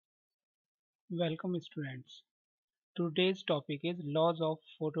Welcome students. Today's topic is laws of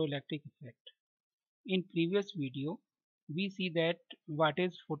photoelectric effect. In previous video, we see that what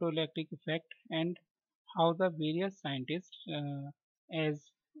is photoelectric effect and how the various scientists as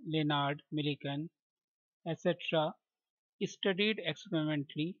Leonard, Millikan, etc. studied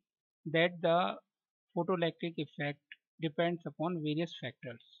experimentally that the photoelectric effect depends upon various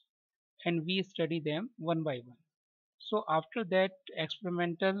factors and we study them one by one. So after that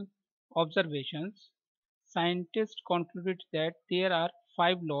experimental observations, scientists concluded that there are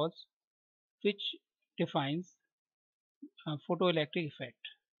five laws which defines photoelectric effect.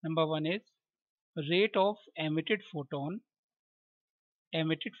 Number one is rate of emitted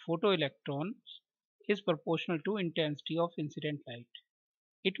photoelectrons is proportional to intensity of incident light.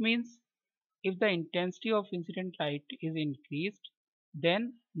 It means if the intensity of incident light is increased,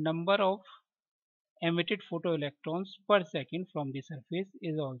 then number of emitted photoelectrons per second from the surface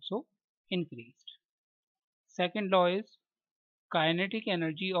is also increased. Second law is kinetic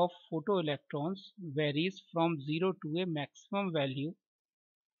energy of photoelectrons varies from 0 to a maximum value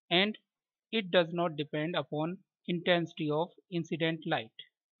and it does not depend upon intensity of incident light.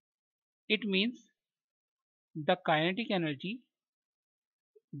 It means the kinetic energy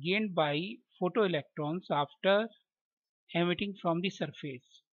gained by photoelectrons after emitting from the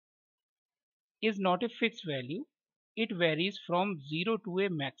surface is not a fixed value. It varies from 0 to a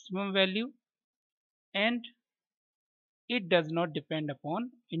maximum value and it does not depend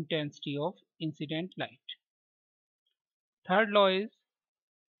upon intensity of incident light. Third law is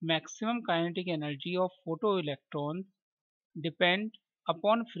maximum kinetic energy of photoelectrons depend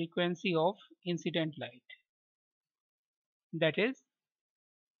upon frequency of incident light. That is,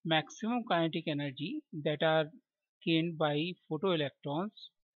 maximum kinetic energy that are gained by photoelectrons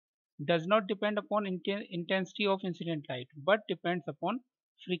does not depend upon intensity of incident light but depends upon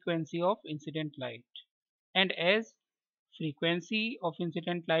frequency of incident light. And as frequency of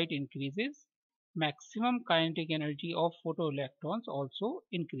incident light increases, maximum kinetic energy of photoelectrons also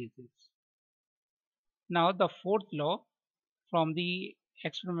increases. Now the fourth law from the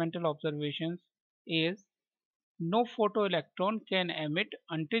experimental observations is no photoelectron can emit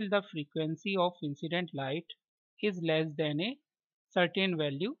until the frequency of incident light is less than a certain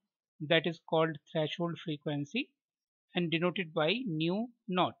value, that is called threshold frequency and denoted by nu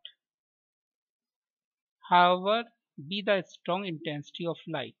naught. However, be the strong intensity of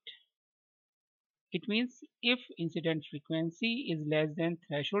light. It means if incident frequency is less than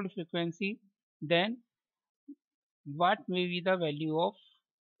threshold frequency, then what may be the value of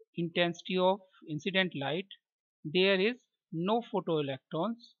intensity of incident light, there is no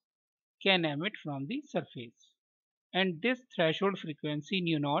photoelectrons can emit from the surface. And this threshold frequency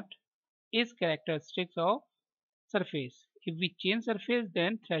nu naught is characteristics of surface. If we change surface,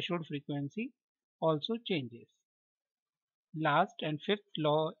 then threshold frequency also changes. Last and fifth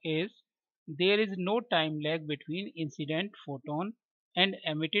law is there is no time lag between incident photon and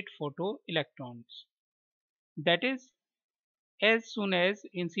emitted photoelectrons. That is, as soon as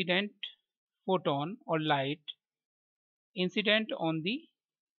incident photon or light incident on the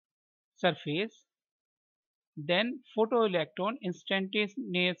surface, then photoelectron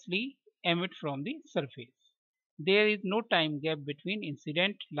instantaneously emit from the surface. There is no time gap between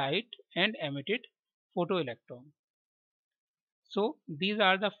incident light and emitted photoelectron. So these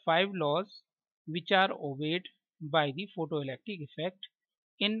are the five laws which are obeyed by the photoelectric effect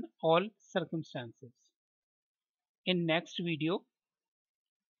in all circumstances. In next video,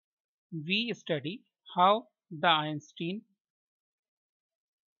 we study how the Einstein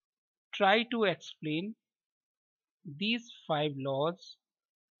tried to explain these five laws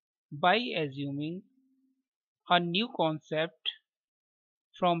by assuming a new concept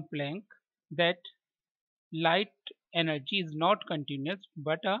from Planck that light energy is not continuous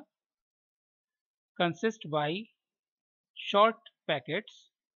but consists by short packets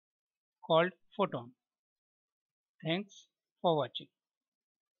called photon. Thanks for watching.